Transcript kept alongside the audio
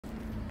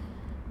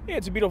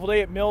It's a beautiful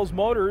day at Mills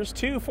Motors,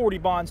 240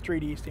 Bond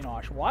Street East in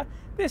Oshawa.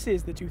 This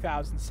is the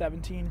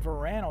 2017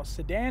 Verano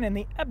sedan in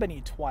the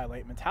ebony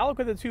twilight metallic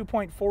with a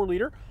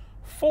 2.4-liter,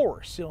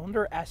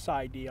 4-cylinder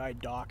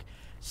SIDI dock,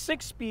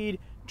 6-speed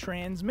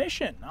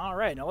transmission. All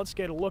right, now let's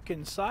get a look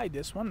inside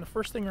this one. The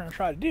first thing we're going to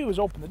try to do is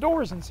open the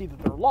doors and see that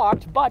they're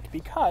locked, but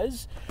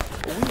because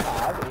we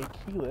have a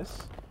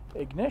keyless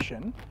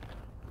ignition,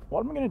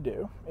 what I'm going to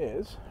do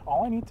is,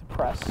 all I need to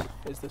press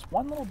is this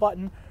one little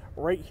button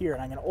right here,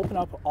 and I'm going to open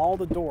up all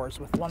the doors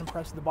with one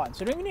press of the button.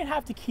 So you don't even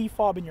have to key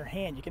fob in your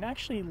hand. You can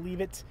actually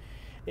leave it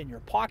in your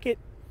pocket.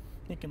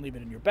 You can leave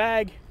it in your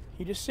bag.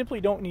 You just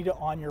simply don't need it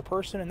on your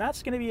person, and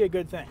that's going to be a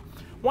good thing.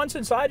 Once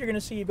inside, you're going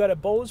to see you've got a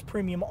Bose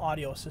premium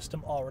audio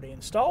system already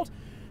installed.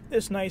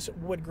 This nice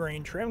wood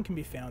grain trim can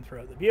be found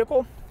throughout the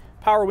vehicle.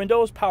 Power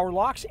windows, power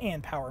locks,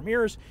 and power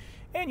mirrors,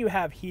 and you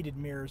have heated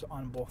mirrors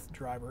on both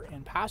driver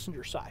and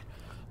passenger side.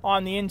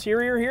 On the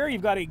interior here,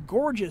 you've got a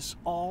gorgeous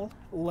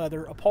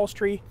all-leather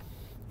upholstery,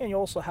 and you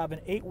also have an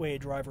 8-way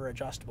driver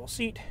adjustable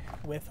seat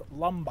with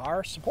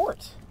lumbar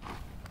support.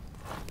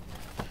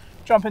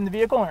 Jump in the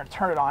vehicle, and I'm going to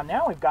turn it on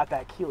now. We've got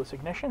that keyless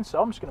ignition,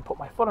 so I'm just going to put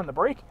my foot on the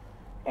brake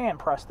and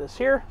press this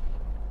here,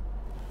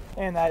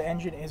 and that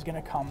engine is going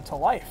to come to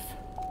life.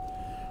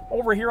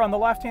 Over here on the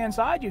left-hand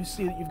side, you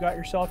see that you've got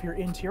yourself your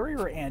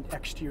interior and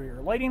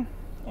exterior lighting,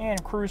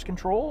 and cruise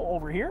control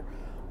over here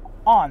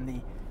on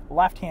the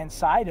left-hand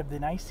side of the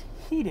nice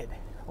heated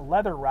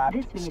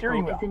leather-wrapped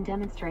steering wheel. Is in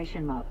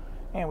demonstration mode.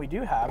 And we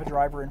do have a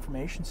driver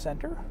information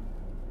center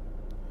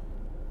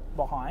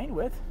behind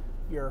with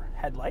your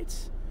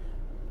headlights.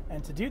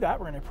 And to do that,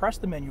 we're going to press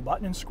the menu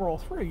button and scroll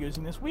through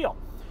using this wheel.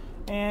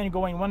 And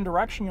going one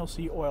direction, you'll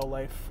see oil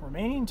life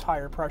remaining,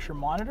 tire pressure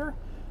monitor,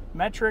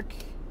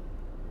 metric,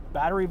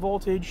 battery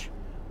voltage.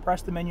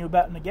 Press the menu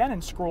button again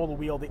and scroll the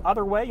wheel the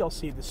other way. You'll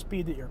see the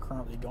speed that you're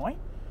currently going.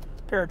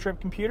 Pair of trip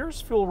computers,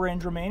 fuel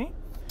range remaining,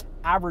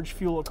 average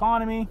fuel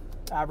economy,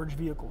 average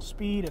vehicle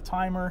speed, a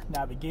timer,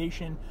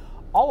 navigation,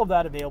 all of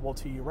that available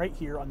to you right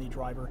here on the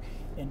driver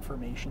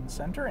information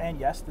center. And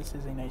yes, this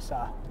is a nice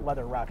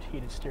leather wrapped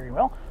heated steering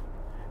wheel.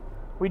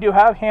 We do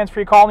have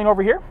hands-free calling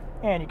over here,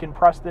 and you can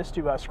press this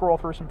to scroll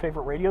through some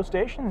favorite radio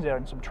stations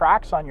and some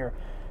tracks on your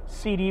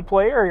CD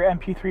player or your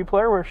MP3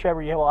 player,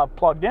 whichever you have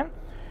plugged in,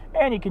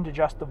 and you can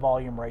adjust the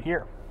volume right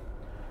here.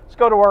 Let's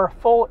go to our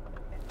full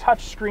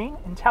touchscreen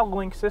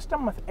IntelliLink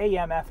system with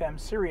AM, FM,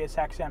 Sirius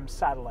XM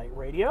satellite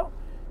radio.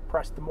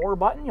 Press the More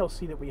button. You'll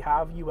see that we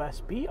have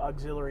USB,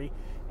 auxiliary,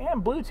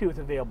 and Bluetooth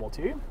available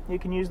to you. You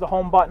can use the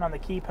Home button on the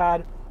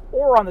keypad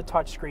or on the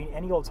touchscreen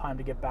any old time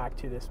to get back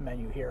to this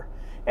menu here.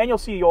 And you'll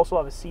see you also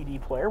have a CD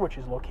player, which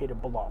is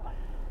located below.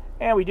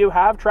 And we do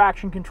have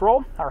traction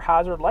control, our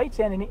hazard lights,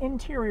 and an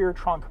interior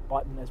trunk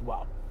button as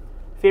well.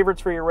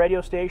 Favorites for your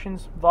radio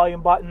stations,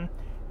 volume button,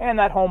 and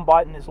that Home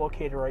button is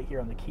located right here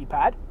on the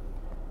keypad.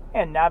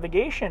 And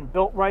navigation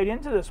built right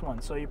into this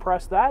one. So you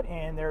press that,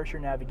 and there's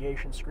your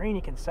navigation screen.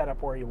 You can set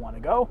up where you want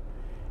to go.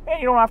 And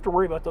you don't have to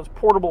worry about those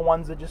portable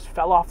ones that just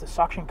fell off the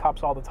suction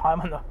cups all the time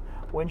on the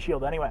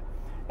windshield anyway.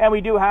 And we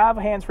do have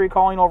hands-free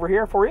calling over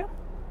here for you.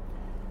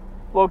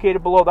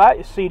 Located below that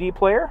is CD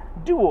player,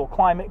 dual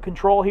climate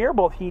control here,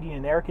 both heating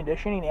and air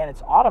conditioning, and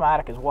it's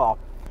automatic as well.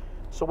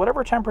 So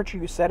whatever temperature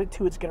you set it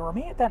to, it's going to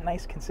remain at that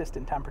nice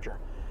consistent temperature.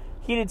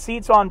 Heated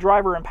seats on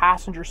driver and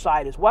passenger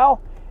side as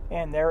well.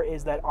 And there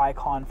is that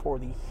icon for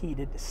the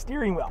heated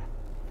steering wheel.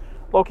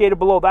 Located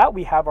below that,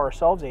 we have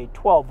ourselves a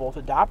 12-volt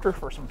adapter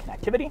for some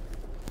connectivity,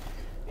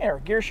 and our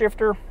gear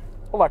shifter,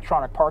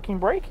 electronic parking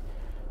brake,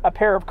 a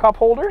pair of cup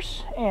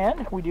holders,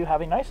 and we do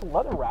have a nice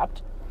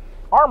leather-wrapped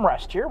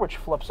armrest here, which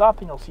flips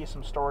up, and you'll see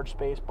some storage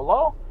space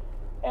below,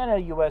 and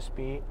a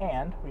USB,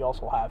 and we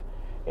also have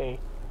a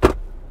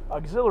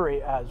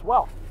auxiliary as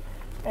well.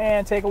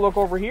 And take a look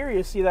over here.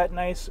 You see that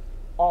nice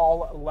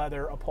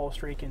all-leather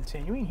upholstery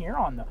continuing here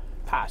on the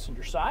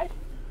passenger side.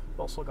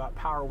 We've also got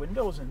power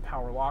windows and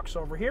power locks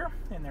over here,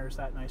 and there's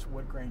that nice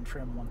wood grain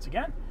trim once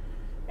again.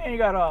 And you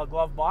got a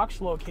glove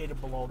box located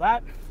below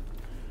that,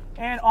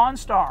 and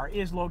OnStar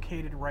is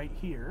located right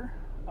here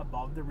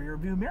above the rear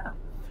view mirror.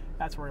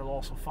 That's where you'll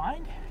also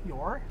find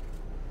your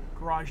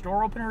garage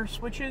door opener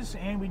switches,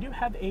 and we do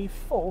have a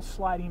full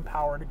sliding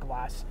powered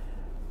glass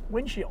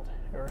windshield,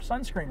 or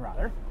sunscreen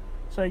rather.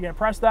 So you're going to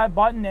press that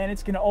button, and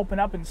it's going to open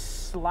up and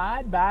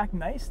slide back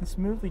nice and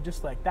smoothly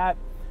just like that.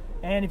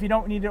 And if you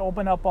don't need to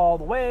open up all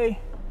the way,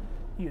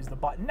 use the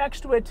button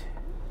next to it,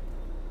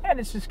 and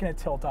it's just going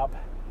to tilt up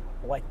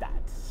like that.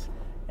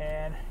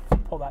 And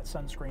pull that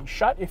sunscreen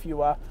shut if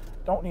you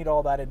don't need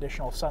all that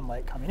additional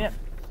sunlight coming in.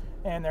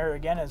 And there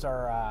again is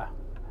our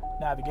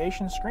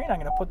navigation screen. I'm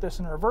going to put this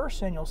in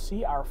reverse, and you'll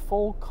see our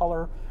full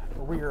color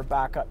rear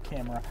backup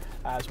camera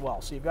as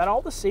well. So you've got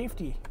all the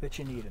safety that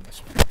you need in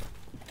this one.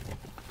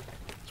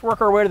 Let's work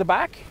our way to the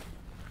back,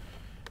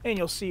 and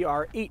you'll see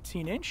our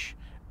 18-inch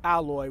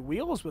alloy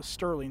wheels with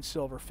sterling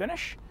silver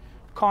finish,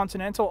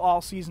 Continental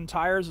all-season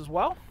tires as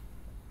well,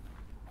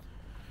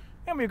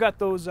 and we've got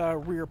those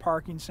rear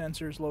parking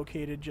sensors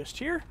located just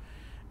here.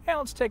 And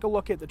let's take a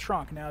look at the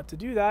trunk. Now to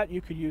do that,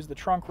 you could use the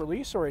trunk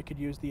release, or you could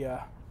use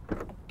the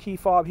key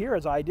fob here,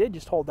 as I did.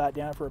 Just hold that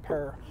down for a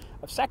pair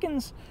of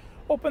seconds.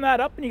 Open that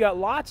up and you got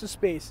lots of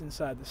space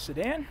inside the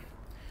sedan.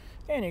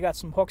 And you got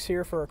some hooks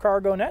here for a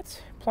cargo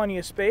net. Plenty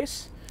of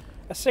space.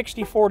 A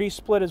 60-40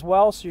 split as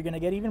well, so you're going to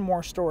get even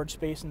more storage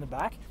space in the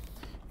back.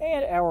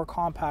 And our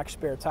compact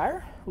spare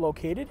tire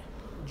located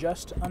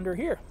just under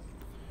here.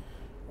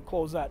 We'll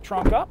close that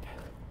trunk up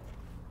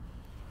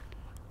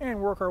and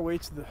work our way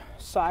to the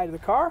side of the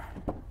car.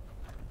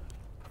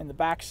 In the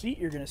back seat,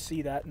 you're going to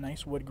see that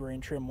nice wood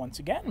grain trim once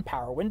again,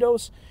 power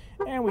windows,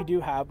 and we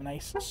do have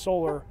nice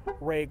solar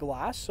ray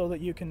glass so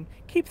that you can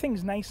keep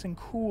things nice and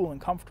cool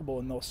and comfortable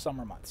in those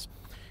summer months.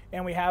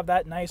 And we have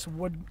that nice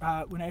wood,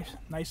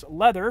 nice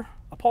leather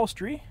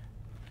upholstery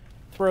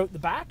throughout the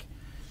back,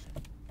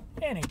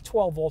 and a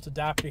 12-volt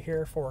adapter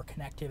here for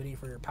connectivity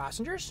for your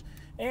passengers,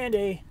 and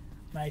a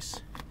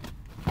nice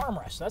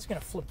armrest. So that's going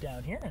to flip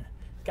down here, and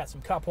got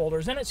some cup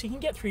holders in it, so you can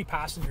get 3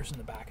 passengers in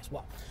the back as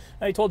well.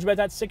 Now, I told you about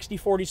that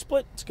 60-40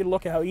 split. Let's get a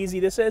look at how easy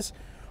this is.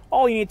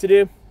 All you need to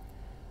do,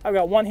 I've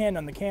got one hand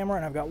on the camera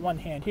and I've got one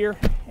hand here,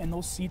 and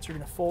those seats are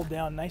going to fold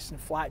down nice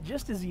and flat,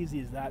 just as easy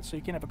as that. So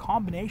you can have a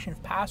combination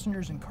of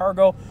passengers and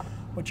cargo,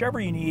 whichever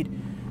you need.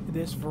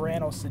 This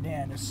Verano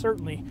sedan is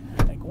certainly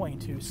going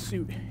to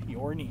suit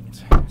your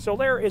needs. So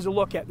there is a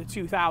look at the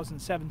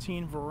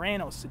 2017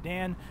 Verano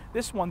sedan.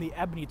 This one, the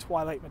Ebony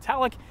Twilight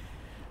Metallic.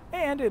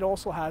 And it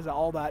also has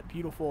all that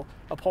beautiful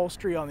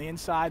upholstery on the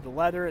inside, the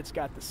leather. It's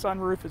got the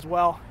sunroof as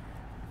well.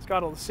 It's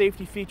got all the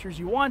safety features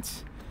you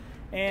want,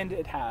 and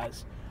it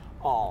has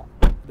all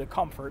the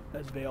comfort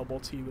that's available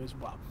to you as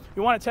well. If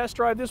you want to test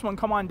drive this one,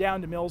 come on down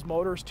to Mills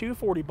Motors,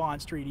 240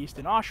 Bond Street East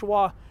in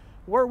Oshawa,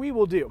 where we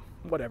will do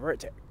whatever it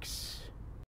takes.